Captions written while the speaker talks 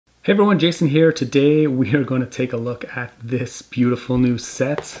Hey everyone, Jason here. Today we are going to take a look at this beautiful new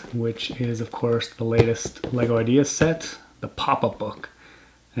set, which is of course the latest LEGO Ideas set, the pop-up book.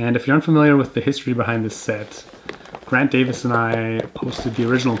 And if you're unfamiliar with the history behind this set, Grant Davis and I posted the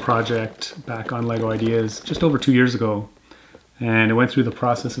original project back on LEGO Ideas just over 2 years ago. And it went through the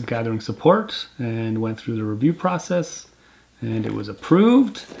process of gathering support and went through the review process, and it was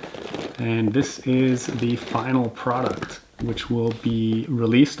approved. And this is the final product, which will be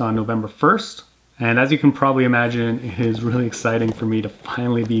released on November 1st. And as you can probably imagine, it is really exciting for me to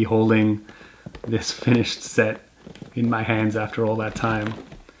finally be holding this finished set in my hands after all that time.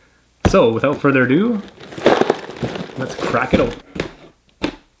 So without further ado, let's crack it open.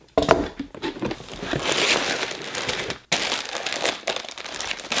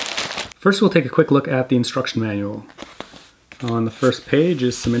 First, we'll take a quick look at the instruction manual. On the first page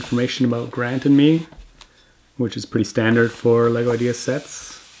is some information about Grant and me, which is pretty standard for LEGO Ideas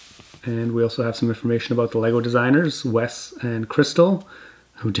sets. And we also have some information about the LEGO designers, Wes and Crystal,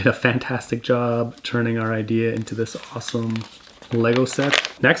 who did a fantastic job turning our idea into this awesome LEGO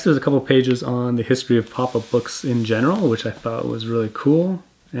set. Next, there's a couple pages on the history of pop-up books in general, which I thought was really cool.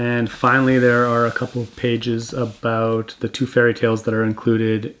 And finally, there are a couple of pages about the two fairy tales that are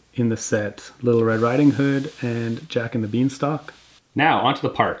included in the set, Little Red Riding Hood and Jack and the Beanstalk. Now, onto the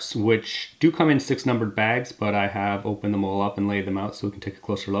parts, which do come in 6 numbered bags, but I have opened them all up and laid them out so we can take a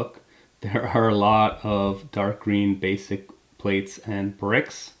closer look. There are a lot of dark green basic plates and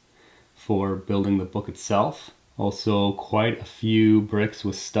bricks for building the book itself. Also, quite a few bricks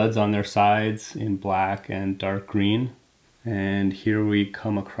with studs on their sides in black and dark green. And here we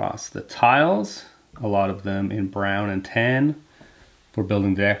come across the tiles, a lot of them in brown and tan, for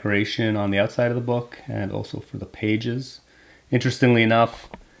building the decoration on the outside of the book and also for the pages. Interestingly enough,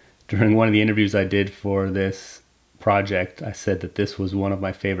 during one of the interviews I did for this project, I said that this was one of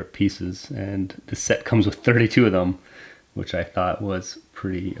my favorite pieces, and the set comes with 32 of them, which I thought was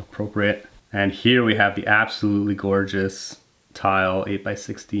pretty appropriate. And here we have the absolutely gorgeous tile,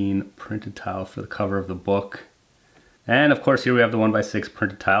 8x16 printed tile for the cover of the book. And of course, here we have the 1x6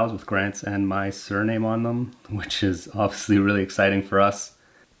 printed tiles with Grant's and my surname on them, which is obviously really exciting for us.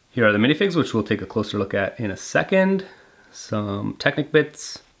 Here are the minifigs, which we'll take a closer look at in a second. Some Technic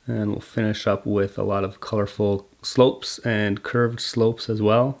bits, and we'll finish up with a lot of colorful slopes and curved slopes as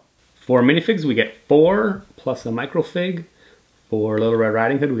well. For minifigs, we get 4 plus a microfig. For Little Red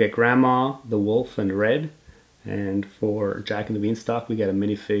Riding Hood, we get Grandma, the Wolf, and Red. And for Jack and the Beanstalk, we get a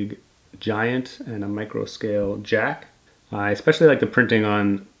minifig giant and a micro scale Jack. I especially like the printing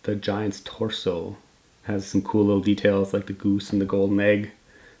on the giant's torso. It has some cool little details like the goose and the golden egg,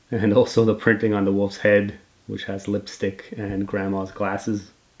 and also the printing on the wolf's head, which has lipstick and Grandma's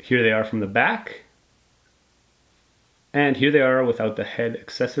glasses. Here they are from the back. And here they are without the head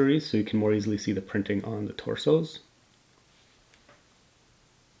accessories, so you can more easily see the printing on the torsos.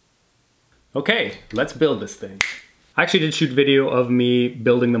 Okay, let's build this thing. I actually did shoot video of me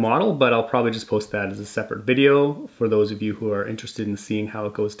building the model, but I'll probably just post that as a separate video for those of you who are interested in seeing how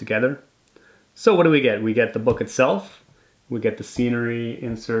it goes together. So what do we get? We get the book itself. We get the scenery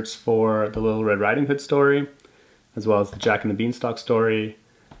inserts for the Little Red Riding Hood story, as well as the Jack and the Beanstalk story,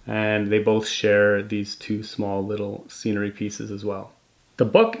 and they both share these 2 small little scenery pieces as well. The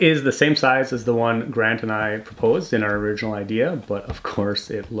book is the same size as the one Grant and I proposed in our original idea, but of course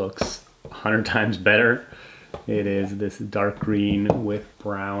it looks 100 times better. It is this dark green with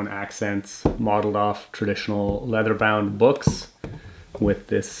brown accents, modeled off traditional leather-bound books with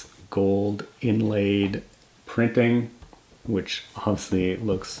this gold inlaid printing, which obviously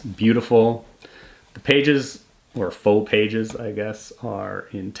looks beautiful. The pages, or faux pages I guess, are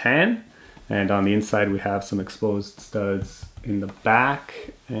in tan, and on the inside we have some exposed studs in the back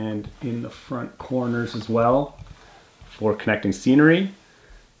and in the front corners as well for connecting scenery,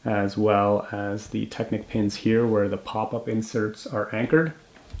 as well as the Technic pins here where the pop-up inserts are anchored.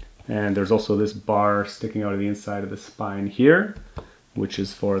 And there's also this bar sticking out of the inside of the spine here, which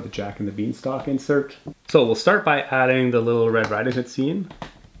is for the Jack and the Beanstalk insert. So we'll start by adding the Little Red Riding Hood scene.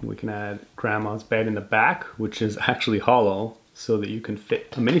 We can add Grandma's bed in the back, which is actually hollow, so that you can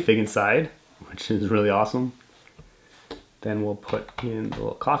fit a minifig inside, which is really awesome. Then we'll put in the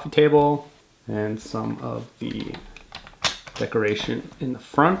little coffee table and some of the decoration in the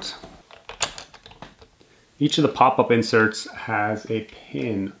front. Each of the pop-up inserts has a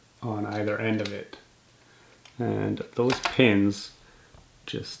pin on either end of it, and those pins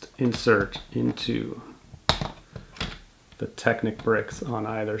just insert into the Technic bricks on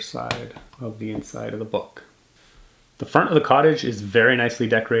either side of the inside of the book. The front of the cottage is very nicely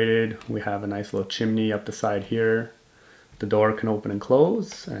decorated. We have a nice little chimney up the side here. The door can open and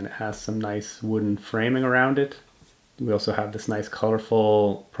close, and it has some nice wooden framing around it. We also have this nice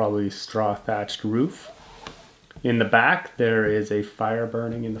colorful, probably straw thatched roof. In the back, there is a fire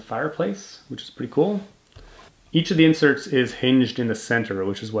burning in the fireplace, which is pretty cool. Each of the inserts is hinged in the center,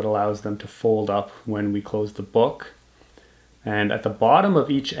 which is what allows them to fold up when we close the book. And at the bottom of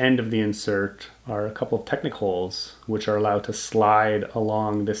each end of the insert are a couple of Technic holes, which are allowed to slide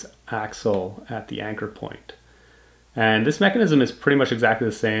along this axle at the anchor point. And this mechanism is pretty much exactly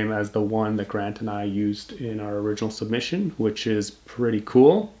the same as the one that Grant and I used in our original submission, which is pretty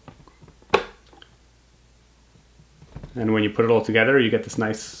cool. And when you put it all together, you get this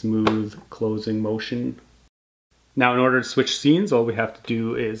nice smooth closing motion. Now, in order to switch scenes, all we have to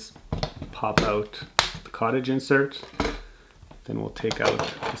do is pop out the cottage insert. Then we'll take out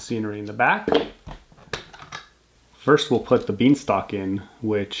the scenery in the back. First, we'll put the Beanstalk in,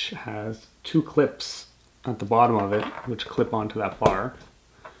 which has two clips at the bottom of it, which clip onto that bar.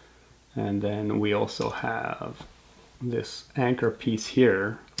 And then we also have this anchor piece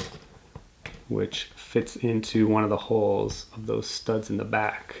here, which fits into one of the holes of those studs in the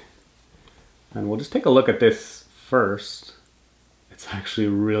back. And we'll just take a look at this first. It's actually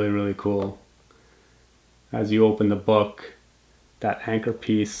really, really cool. As you open the book, that anchor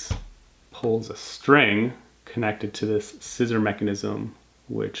piece pulls a string connected to this scissor mechanism,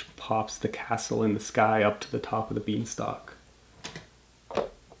 which pops the castle in the sky up to the top of the Beanstalk.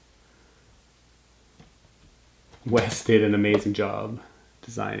 Wes did an amazing job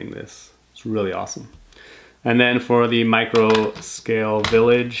designing this. It's really awesome. And then for the micro scale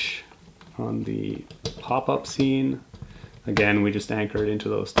village on the pop-up scene, again, we just anchor it into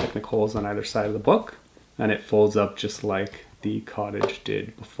those Technic holes on either side of the book, and it folds up just like the cottage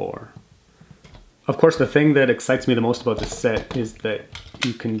did before. Of course, the thing that excites me the most about this set is that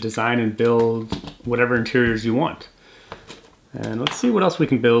you can design and build whatever interiors you want. And let's see what else we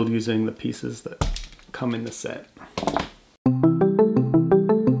can build using the pieces that come in the set.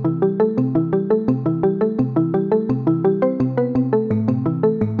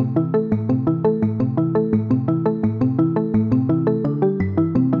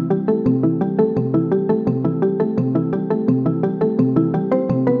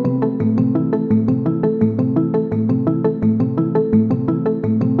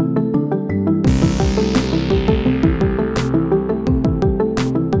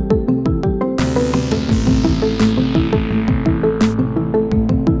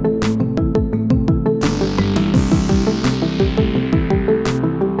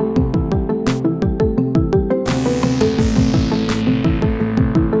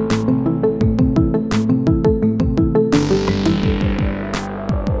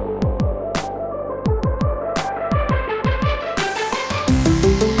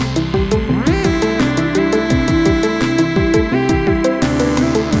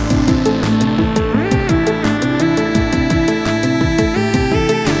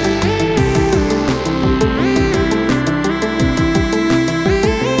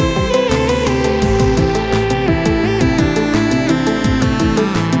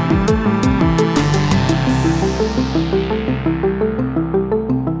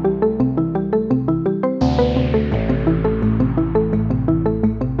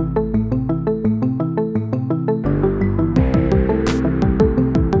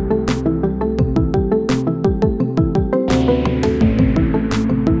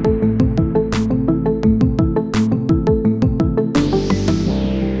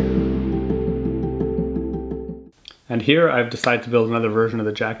 And here I've decided to build another version of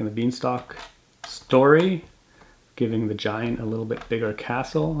the Jack and the Beanstalk story, giving the giant a little bit bigger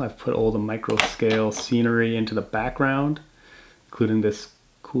castle. I've put all the micro scale scenery into the background, including this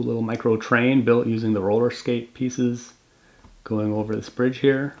cool little micro train built using the roller skate pieces going over this bridge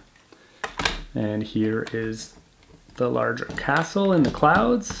here. And here is the larger castle in the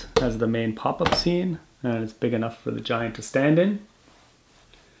clouds as the main pop-up scene, and it's big enough for the giant to stand in.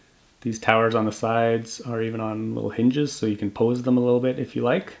 These towers on the sides are even on little hinges, so you can pose them a little bit if you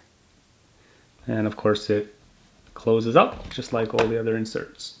like. And of course it closes up just like all the other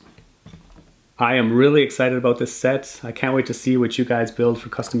inserts. I am really excited about this set. I can't wait to see what you guys build for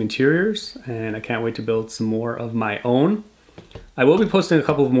custom interiors, and I can't wait to build some more of my own. I will be posting a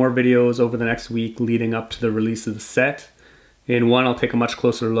couple of more videos over the next week leading up to the release of the set. In one, I'll take a much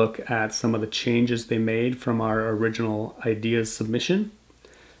closer look at some of the changes they made from our original ideas submission.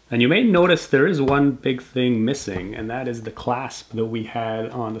 And you may notice there is one big thing missing, and that is the clasp that we had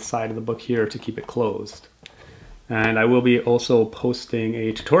on the side of the book here to keep it closed. And I will be also posting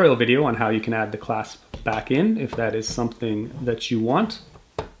a tutorial video on how you can add the clasp back in if that is something that you want.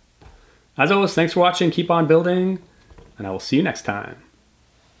 As always, thanks for watching, keep on building, and I will see you next time.